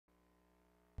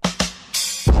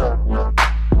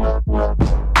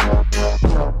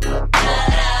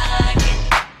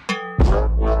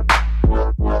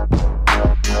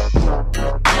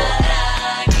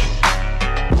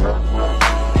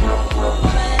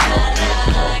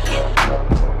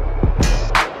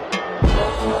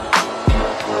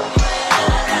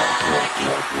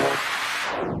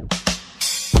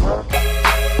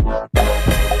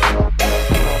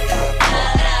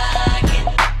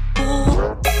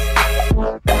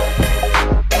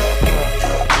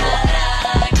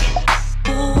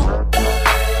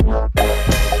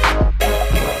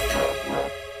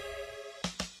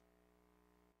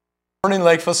Good morning,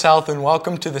 Lakeville South, and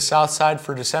welcome to the Southside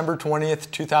for December 20th,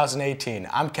 2018.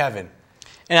 I'm Kevin.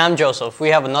 And I'm Joseph. We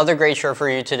have another great show for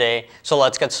you today, so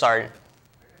let's get started.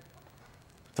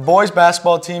 The boys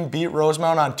basketball team beat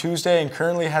Rosemount on Tuesday and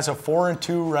currently has a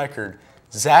 4-2 record.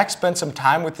 Zach spent some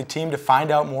time with the team to find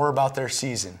out more about their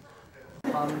season.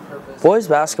 Boys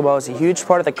basketball is a huge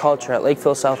part of the culture at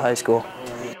Lakeville South High School.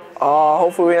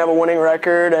 Hopefully we have a winning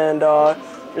record and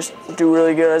just do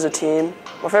really good as a team.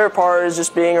 My favorite part is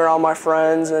just being around my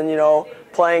friends and,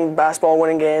 playing basketball,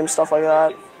 winning games, stuff like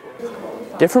that.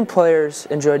 Different players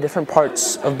enjoy different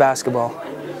parts of basketball.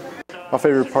 My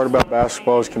favorite part about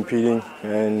basketball is competing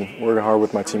and working hard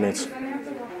with my teammates.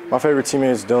 My favorite teammate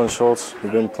is Dylan Schultz.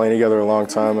 We've been playing together a long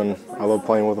time and I love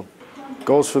playing with him.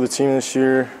 Goals for the team this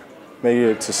year, make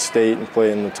it to state and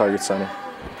play in the Target Center.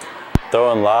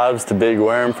 Throwing lobs to Big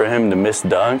Worm for him to miss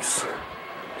dunks.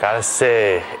 Gotta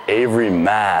say, Avery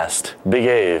Mast. Big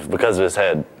Ave because of his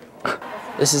head.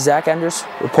 This is Zach Enders,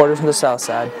 reporter from the South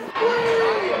Side.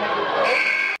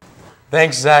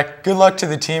 Thanks, Zach. Good luck to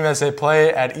the team as they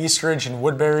play at Eastridge and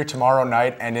Woodbury tomorrow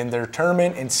night and in their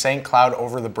tournament in St. Cloud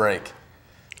over the break.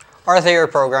 Our theater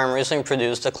program recently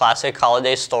produced a classic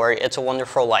holiday story, It's a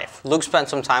Wonderful Life. Luke spent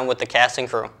some time with the cast and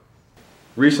crew.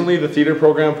 Recently, the theater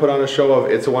program put on a show of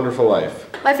It's a Wonderful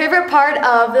Life. My favorite part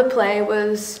of the play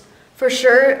was, for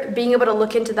sure, being able to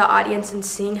look into the audience and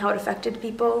seeing how it affected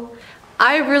people.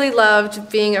 I really loved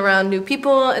being around new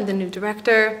people and the new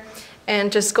director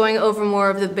and just going over more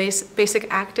of the basic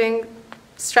acting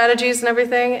strategies and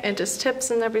everything and just tips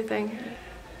and everything.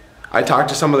 I talked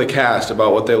to some of the cast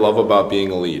about what they love about being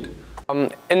a lead.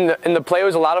 In the play, it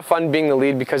was a lot of fun being the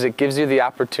lead because it gives you the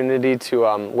opportunity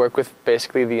to work with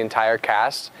basically the entire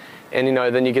cast, and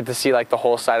then you get to see like the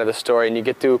whole side of the story, and you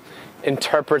get to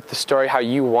interpret the story how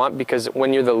you want, because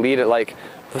when you're the lead,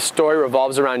 the story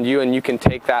revolves around you, and you can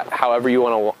take that however you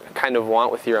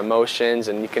want with your emotions,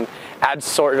 and you can add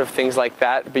sort of things like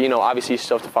that. But obviously you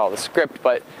still have to follow the script,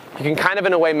 but you can kind of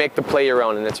in a way make the play your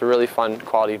own, and it's a really fun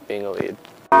quality of being a lead.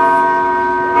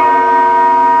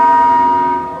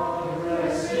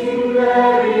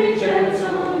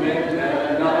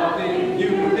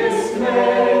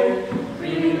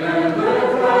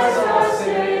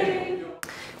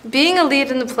 Being a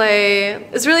lead in the play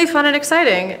is really fun and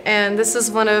exciting, and this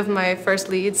is one of my first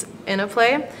leads in a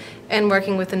play, and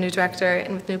working with a new director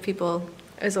and with new people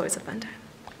is always a fun time.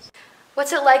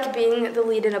 What's it like being the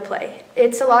lead in a play?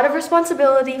 It's a lot of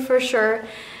responsibility for sure,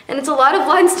 and it's a lot of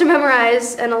lines to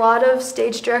memorize and a lot of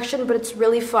stage direction, but it's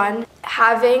really fun.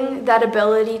 Having that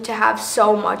ability to have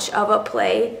so much of a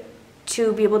play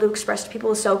to be able to express to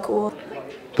people is so cool.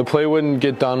 The play wouldn't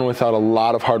get done without a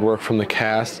lot of hard work from the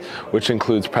cast, which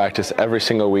includes practice every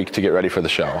single week to get ready for the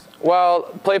show. Well,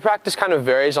 play practice kind of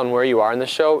varies on where you are in the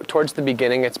show. Towards the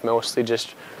beginning, it's mostly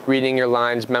just reading your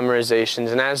lines,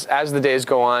 memorizations, and as the days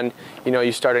go on,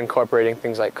 you start incorporating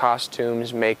things like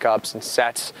costumes, makeups, and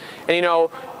sets. And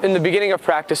in the beginning of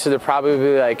practice, it'll probably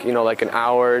be like an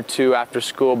hour or two after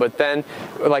school, but then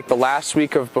like the last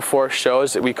week of before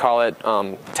shows, we call it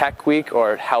Tech Week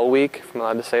or Hell Week, if I'm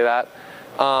allowed to say that.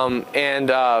 Well,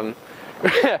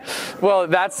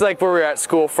 that's like where we're at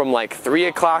school from like 3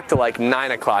 o'clock to like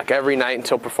 9 o'clock every night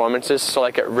until performances. So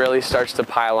like it really starts to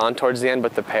pile on towards the end,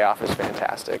 but the payoff is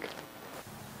fantastic.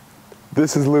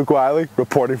 This is Luke Wiley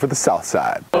reporting for the South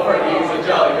Side. For he's a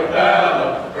jolly good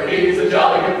fellow, for he's a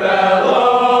jolly good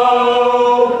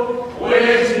fellow,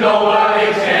 which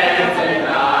nobody can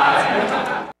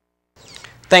deny.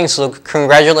 Thanks, Luke.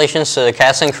 Congratulations to the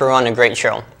cast and crew on a great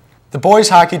show. The boys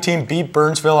hockey team beat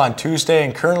Burnsville on Tuesday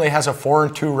and currently has a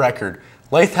 4-2 record.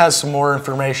 Lath has some more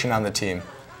information on the team.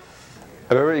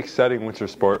 A very exciting winter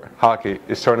sport, hockey,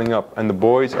 is starting up, and the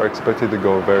boys are expected to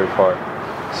go very far.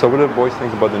 So what do the boys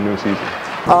think about the new season?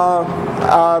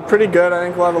 Pretty good. I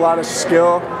think we'll have a lot of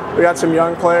skill. We got some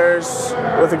young players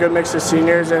with a good mix of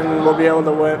seniors, and we'll be able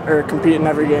to win or compete in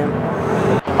every game.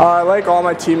 I like all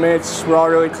my teammates. We're all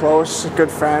really close,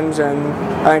 good friends, and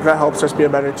I think that helps us be a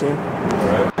better team.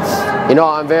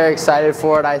 I'm very excited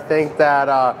for it. I think that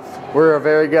we're a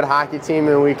very good hockey team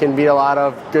and we can beat a lot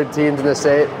of good teams in the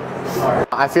state.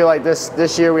 I feel like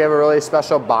this year we have a really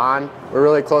special bond. We're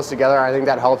really close together. I think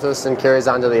that helps us and carries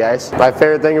onto the ice. My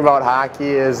favorite thing about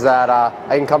hockey is that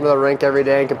I can come to the rink every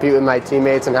day and compete with my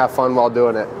teammates and have fun while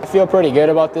doing it. I feel pretty good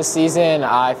about this season.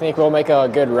 I think we'll make a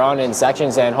good run in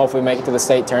sections and hopefully make it to the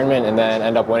state tournament and then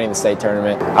end up winning the state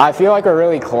tournament. I feel like we're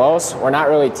really close. We're not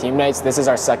really teammates. This is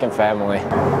our second family.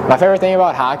 My favorite thing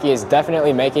about hockey is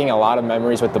definitely making a lot of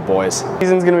memories with the boys. The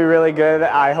season's going to be really good.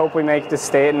 I hope we make it to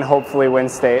state and hopefully win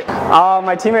state.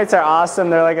 My teammates are awesome.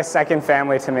 They're like a second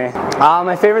family to me.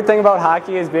 My favorite thing about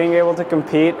hockey is being able to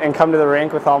compete and come to the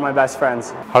rink with all my best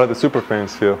friends. How did the Superfans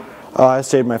feel? I'd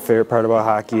say my favorite part about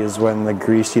hockey is when the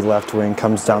greasy left wing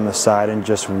comes down the side and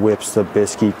just whips the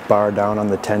biscuit bar down on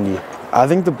the tendy. I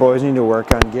think the boys need to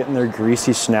work on getting their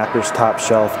greasy snappers top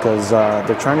shelf because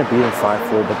they're trying to beat them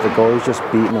 5-4, but the goalie's just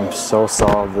beating them so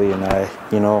solidly, and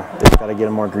they've got to get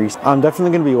them more greasy. I'm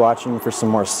definitely going to be watching for some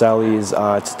more sellies.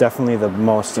 It's definitely the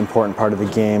most important part of the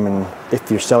game, and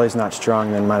if your selly's not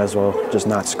strong, then might as well just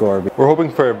not score. We're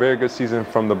hoping for a very good season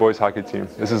from the boys hockey team.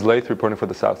 This is Lath reporting for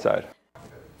the Southside.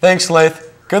 Thanks,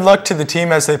 Lath. Good luck to the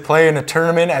team as they play in a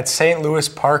tournament at St. Louis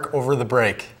Park over the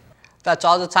break. That's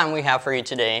all the time we have for you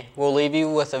today. We'll leave you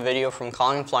with a video from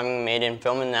Colin Fleming made in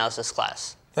film analysis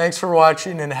class. Thanks for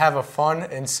watching and have a fun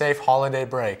and safe holiday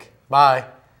break. Bye.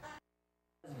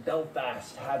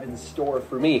 Belfast have in store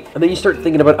for me? And then you start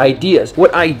thinking about ideas.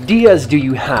 What ideas do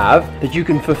you have that you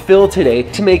can fulfill today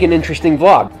to make an interesting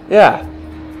vlog? Yeah,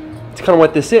 it's kind of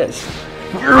what this is.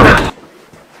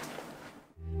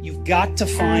 You've got to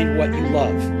find what you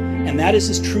love, and that is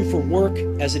as true for work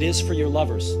as it is for your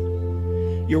lovers.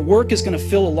 Your work is going to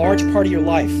fill a large part of your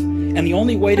life, and the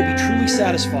only way to be truly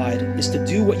satisfied is to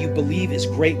do what you believe is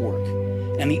great work.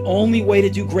 And the only way to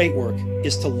do great work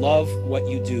is to love what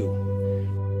you do.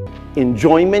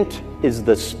 Enjoyment is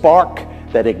the spark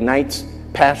that ignites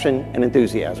passion and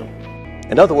enthusiasm.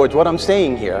 In other words, what I'm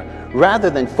saying here, rather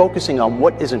than focusing on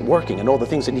what isn't working and all the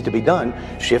things that need to be done,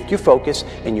 shift your focus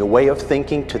and your way of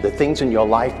thinking to the things in your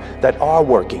life that are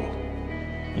working.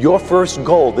 Your first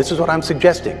goal, this is what I'm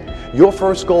suggesting, your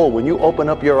first goal when you open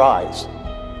up your eyes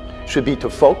should be to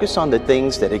focus on the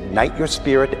things that ignite your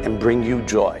spirit and bring you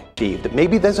joy.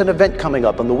 Maybe there's an event coming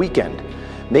up on the weekend.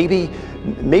 Maybe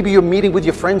you're meeting with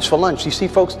your friends for lunch. You see,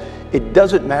 folks, it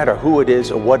doesn't matter who it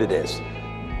is or what it is.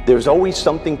 There's always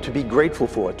something to be grateful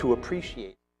for, to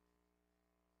appreciate.